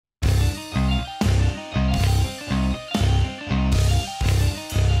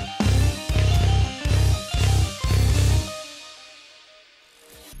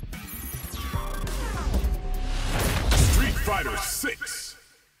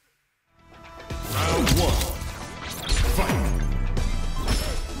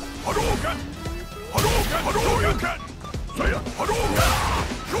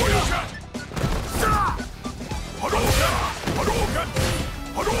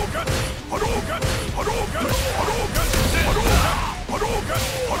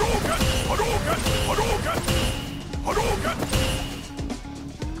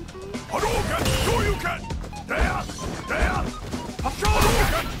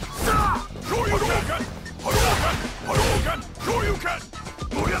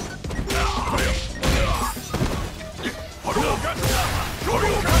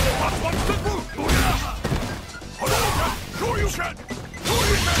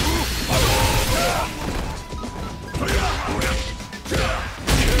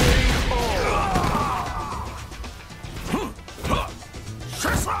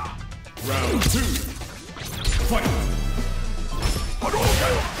Round 2. Fight!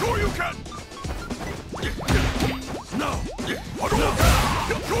 Hadouken! Shoryuken! No! Hadouken!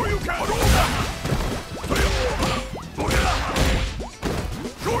 Shoryuken! Hadouken!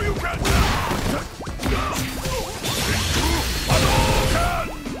 Shoryuken! Hadouken!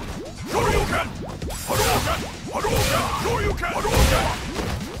 Shoryuken! Hadouken! Hadouken! Shoryuken! Hadouken!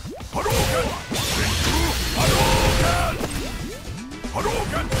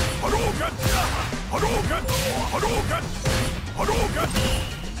 Hadouken! Hadouken! Hadouken! Hadouken! Hadouken! Hadouken!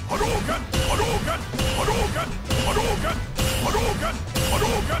 Hadouken! Hadouken! Hadouken! Hadouken! Hadouken! Hadouken!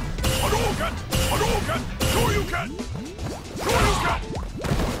 Hadouken! Hadouken! Hadouken! Shoryuken! Shoryuken!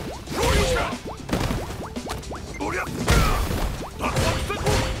 Shoryuken! Orya!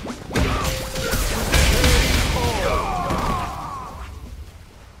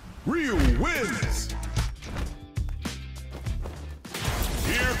 Ryu wins!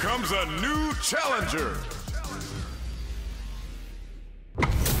 Here comes a new challenger!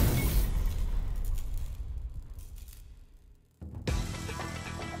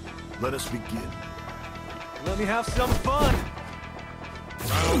 Let us begin. Let me have some fun!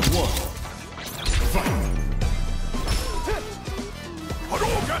 Round 1. Fight!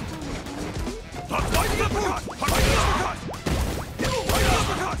 Hadouken! Lightning uppercut! Lightning uppercut! Lightning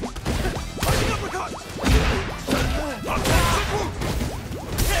uppercut! Lightning uppercut!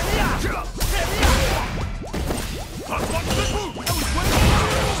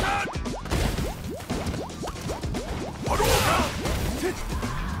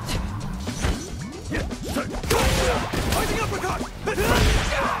 Lightning uppercut!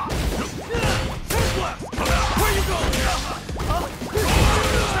 Where you go?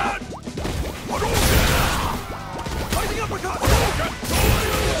 Lightning uppercut!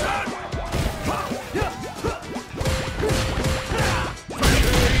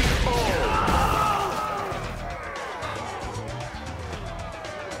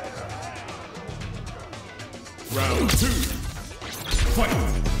 Round 2. Fight!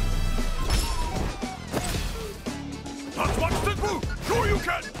 Tatsumatsu!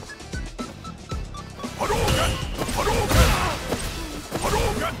 Shoryuken! Hadouken! Hadouken!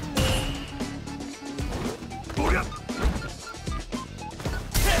 Hadouken! Orya!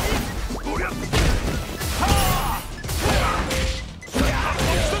 Orya!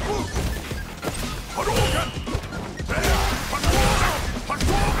 Tatsumatsu! Hadouken!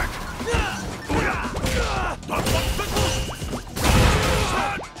 Hadouken! Orya! Tatsumatsu!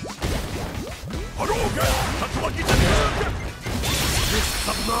 Hadouken! Tatsumaki! Mist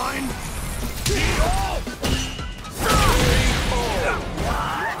of mine!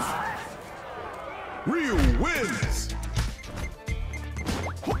 Ryu wins!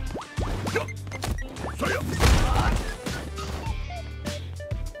 Hadouken!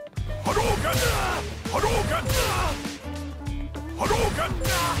 Hadouken! Hadouken!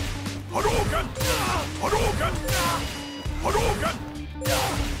 Hadouken! Hadouken! Hadouken!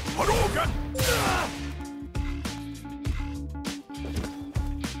 Hadouken!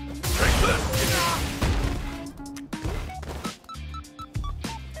 Take this!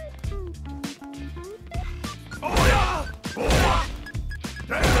 Oh yeah! Oh yeah!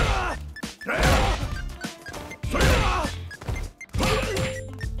 There! There! There!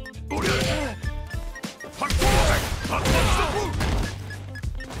 Oh yeah! Hadouken! Tatsumatsu!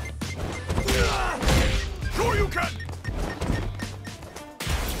 Shoryuken!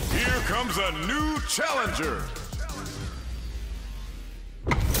 Here comes a new challenger!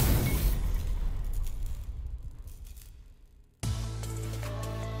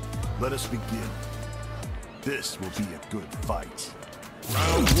 Let us begin. This will be a good fight.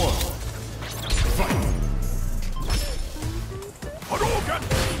 Round 1. Fight! Hadouken!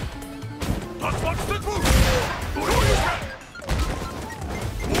 Tatsumatsu! Shoryuken!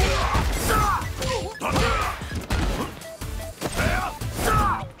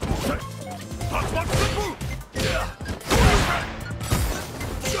 Tatsumatsu!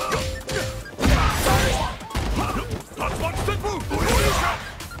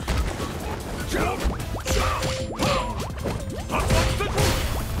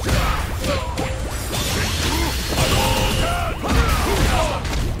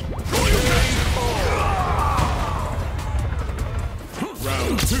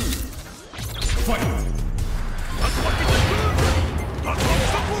 two. Fight.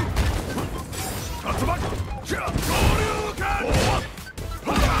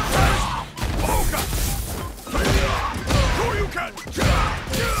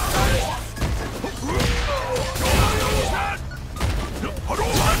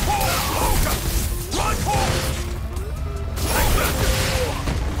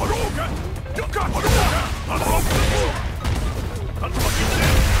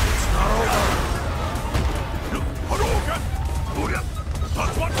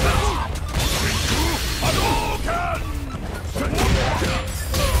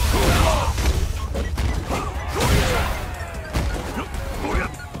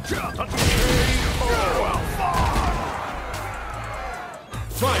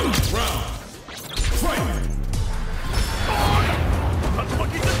 Final round. Fight.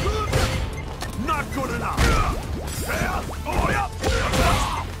 Not good enough.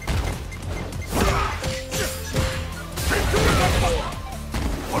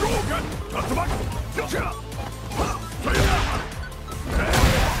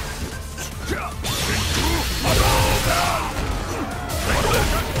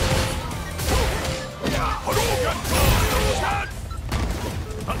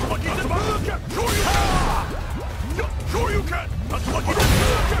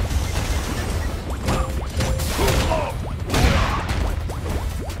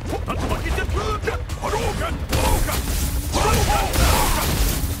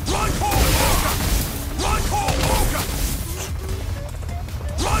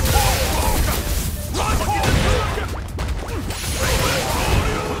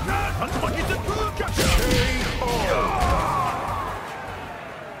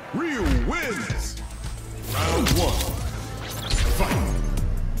 Ryu wins. Round one. Fight.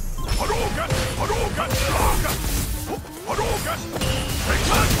 Hadouken! Hadouken! Hadouken! Hadouken! Take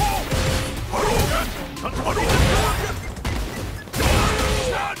that ball! Hadouken! Hadouken!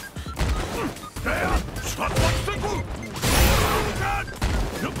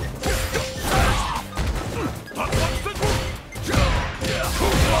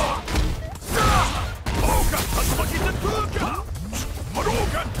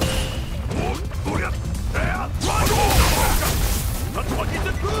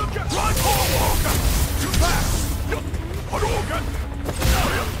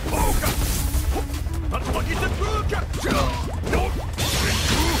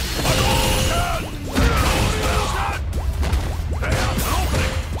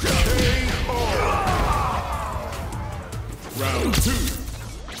 Round two.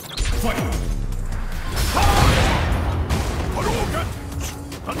 Fight. Hadouken!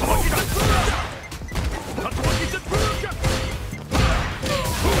 Hadouken!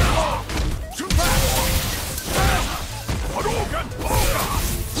 Too fast! Hadouken!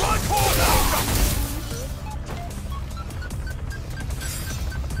 Right forward!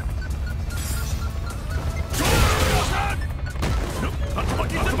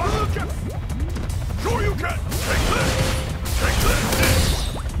 Sure you can! Take this! Take this!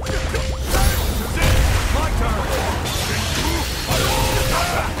 My turn!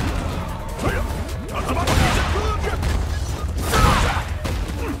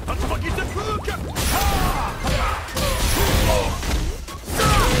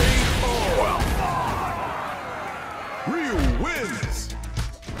 Ryu wins!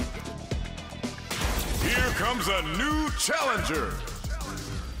 Here comes a new challenger!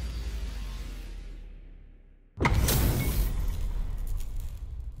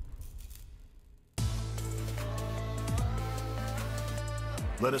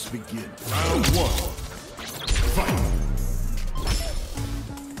 Let us begin. Round one. Fight.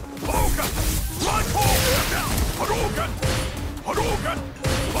 Hadouken! Right hold! Hadouken! Hadouken!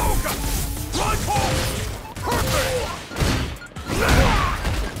 Hadouken! Right hold! Perfect!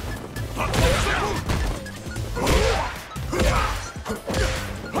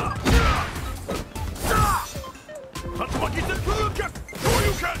 Sure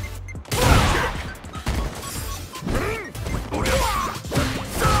you can!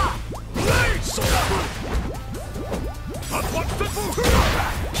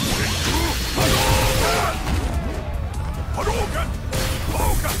 Hadouken!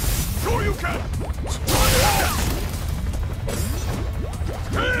 Hadouken! Sure you can!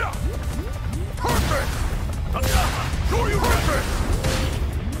 Perfect! Sure you can!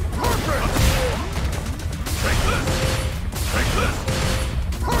 Perfect! Take this! Take this!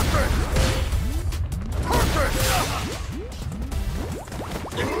 Perfect! Perfect!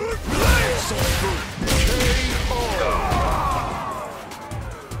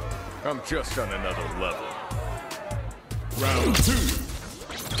 I'm just on another level. Round two.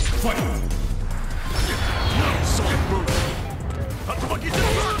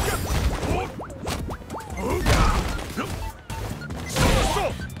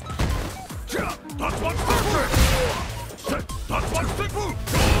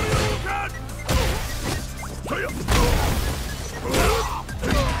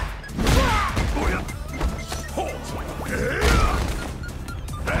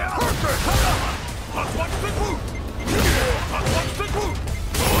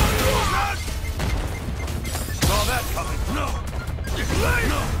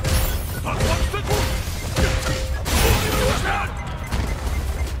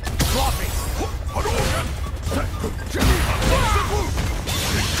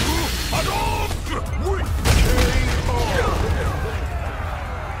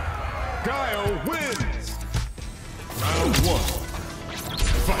 Guile wins! Round 1.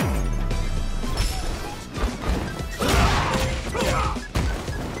 Fight!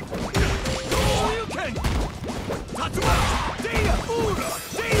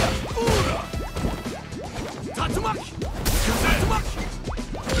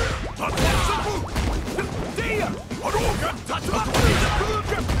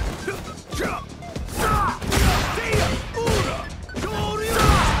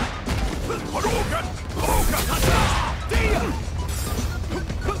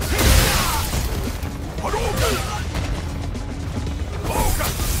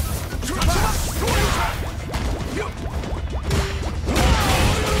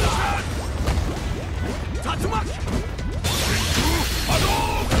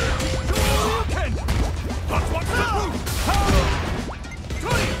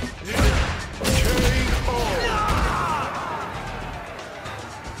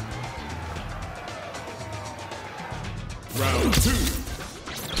 Round 2.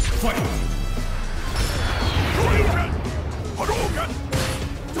 Fight! Hadouken! Hadouken!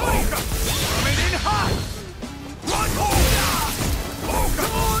 Hadouken! Coming in hot! Right hold! Hadouken!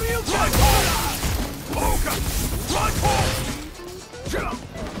 Right hold! Hadouken! Right hold!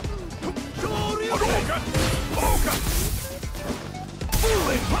 Hadouken! Hadouken!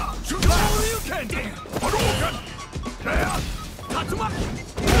 Fooling! Hadouken! Hadouken! Tatsumaki!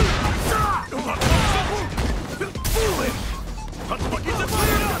 Fooling!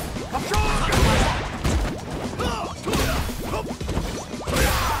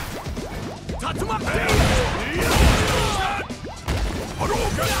 Tatsumaki!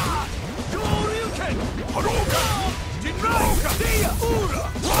 Hadouken! Hadouken! Hadouken! Jinrai! Deya! Ura!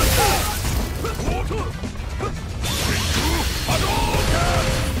 Hadouken!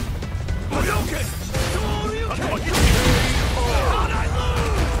 Hadouken! Hadouken!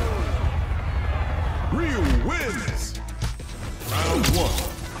 Ryu wins! Round 1.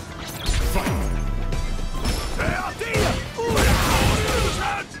 Fight! Deya! Ura!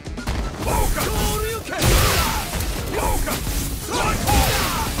 Hadouken! Hadouken! Hadouken! Right hold!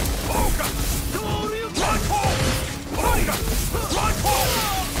 Hadouken! Right hold! Hadouken! Right hold!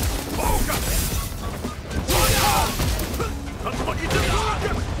 Hadouken! Right hold! Tatsumaki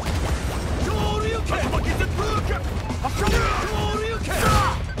Hadouken! Tatsumaki Hadouken!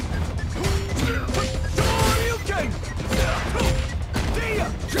 Hadouken! Hadouken! Deya!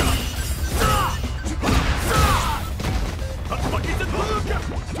 Tatsumaki Hadouken!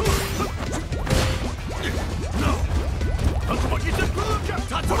 No! Tatsumaki Hadouken!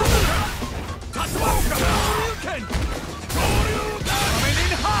 Tatsumaki! Tatsumaki! Hadouken! Coming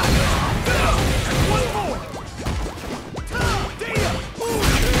in hot! And one more! Deya!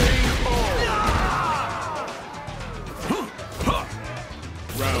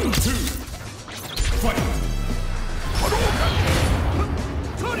 Round 2. Fight! Hadouken!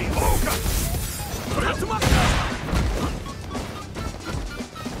 Hadouken! Tatsumaki!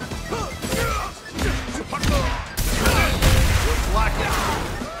 Blackout!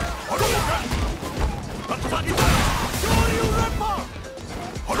 Hadouken! Tatsumaki!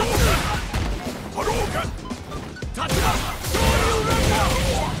 Hadouken! Hadouken!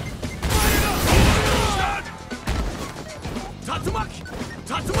 Tatsumaki! Tatsumaki!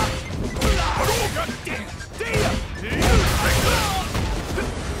 Tatsumaki! Hadouken! Deya!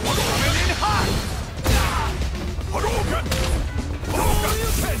 Coming in hot! Hadouken!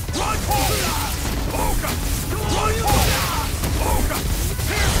 Hadouken! Right hold! Hadouken! Right hold! Hadouken!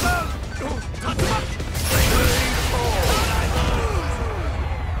 Here's them! Tatsumaki!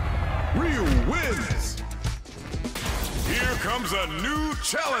 Ryu wins! Here comes a new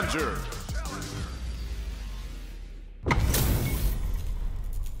challenger!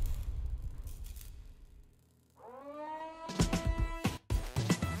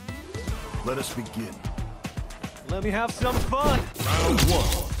 Let us begin. Let me have some fun. Round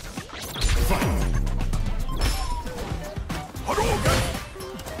 1.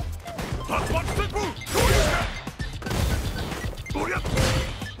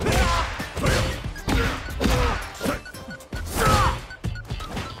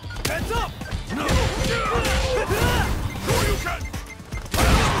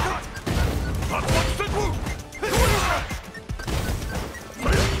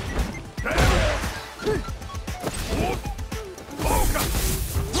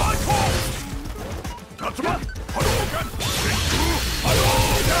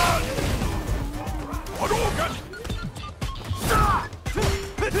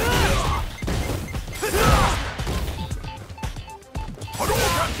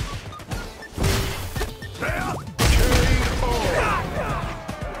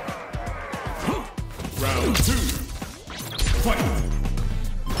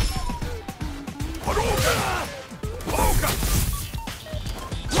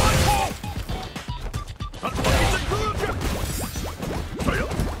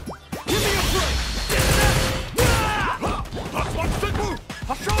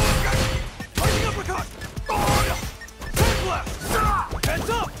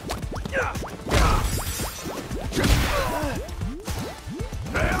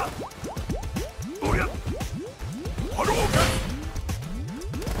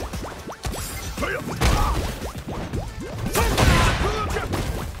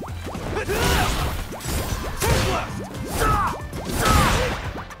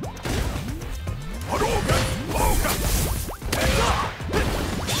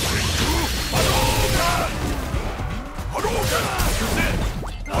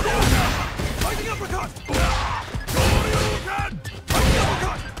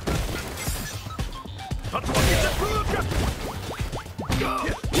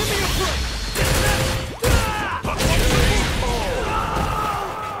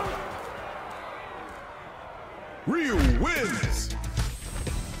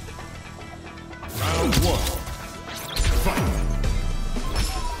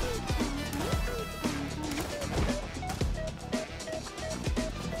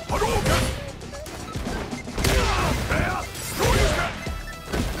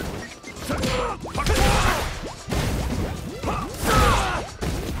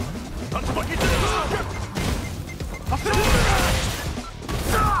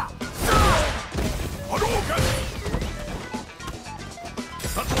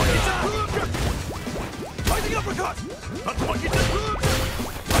 I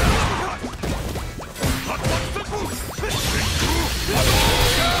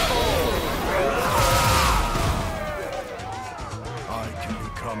can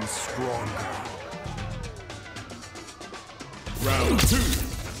become stronger. Round 2.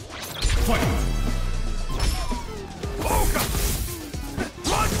 Fight!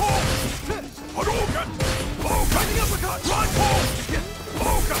 Hadouken! Lightning uppercut!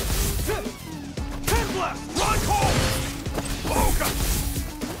 Hadouken! Hand blast! Hadouken!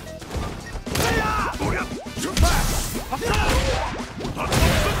 Shoot back! Hadouken!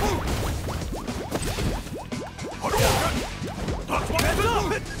 That's what it's up!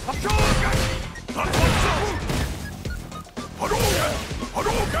 Hadouken! That's what's up! Hadouken!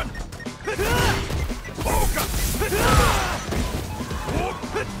 Hadouken! Hadouken!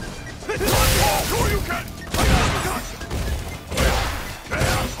 Sure you can!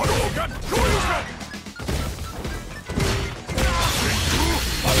 Hadouken! Sure you can!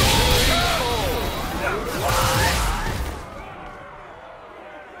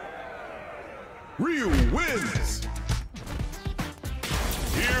 Ryu wins!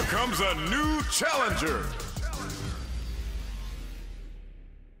 Here comes a new challenger!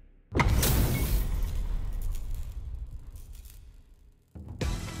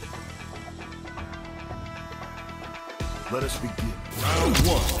 Let us begin. Round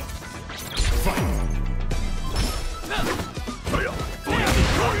 1. Fight!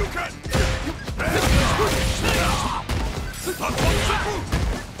 Sure you can!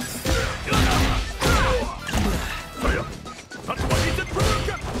 That's what he did!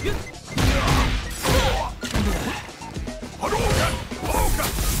 Hadouken! Hadouken!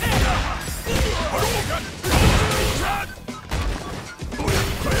 Hadouken!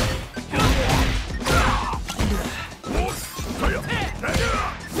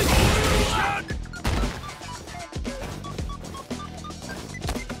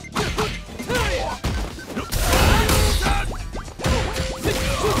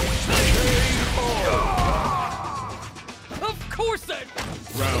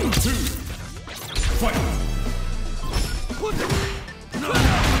 Round 2. Fight!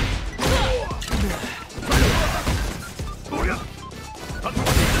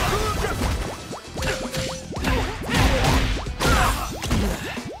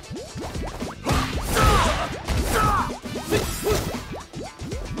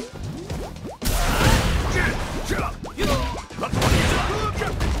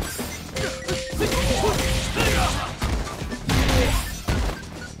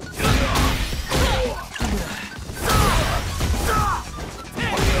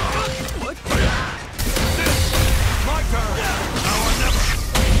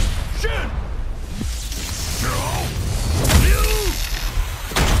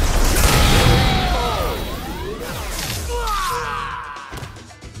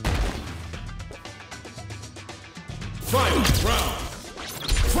 Final round!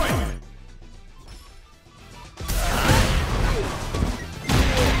 Fight!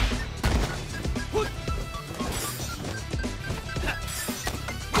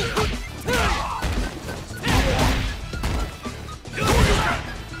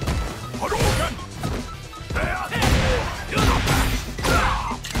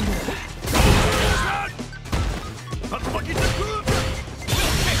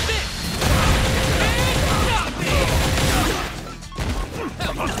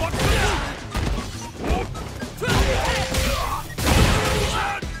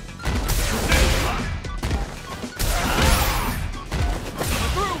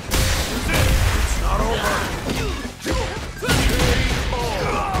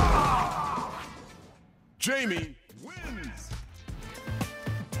 Jamie wins!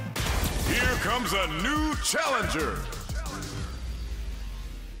 Here comes a new challenger!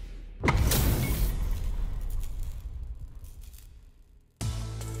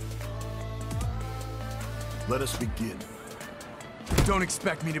 Let us begin. Don't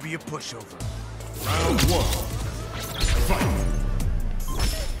expect me to be a pushover. Round 1. Fight!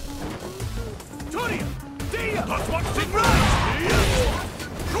 Tony! Dia! That's what's in right!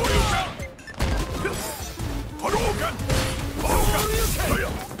 Sure you can! Hadouken! Hadouken!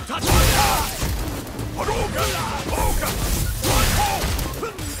 Touch my God! Hadouken! Hadouken!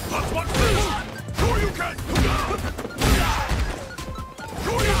 That's what's in! Sure you can!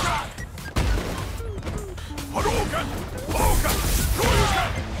 Sure you can! Hadouken! Hadouken! Sure you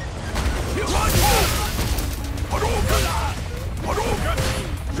can! Hadouken! Hadouken!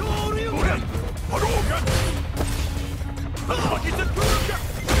 Sure you can! Hadouken! That's what he did!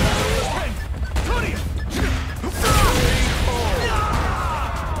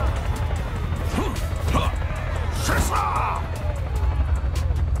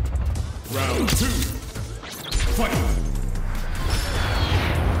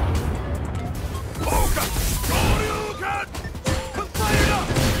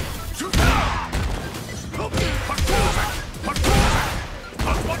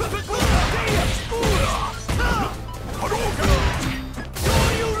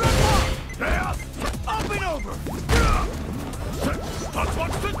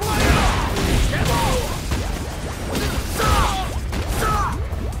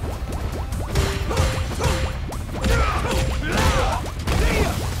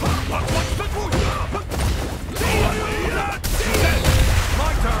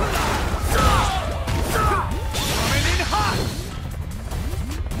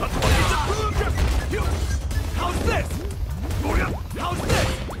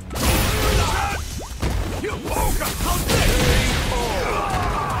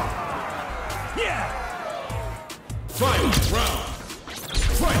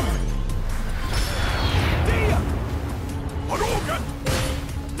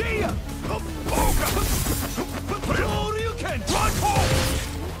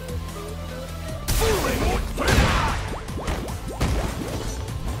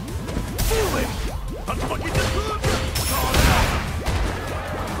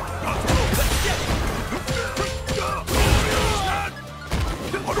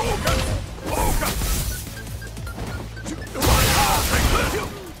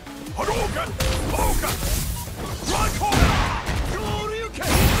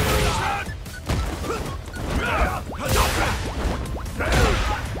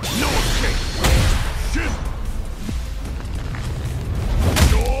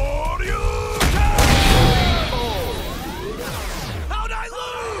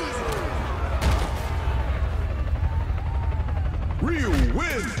 Ryu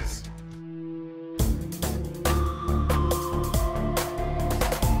wins!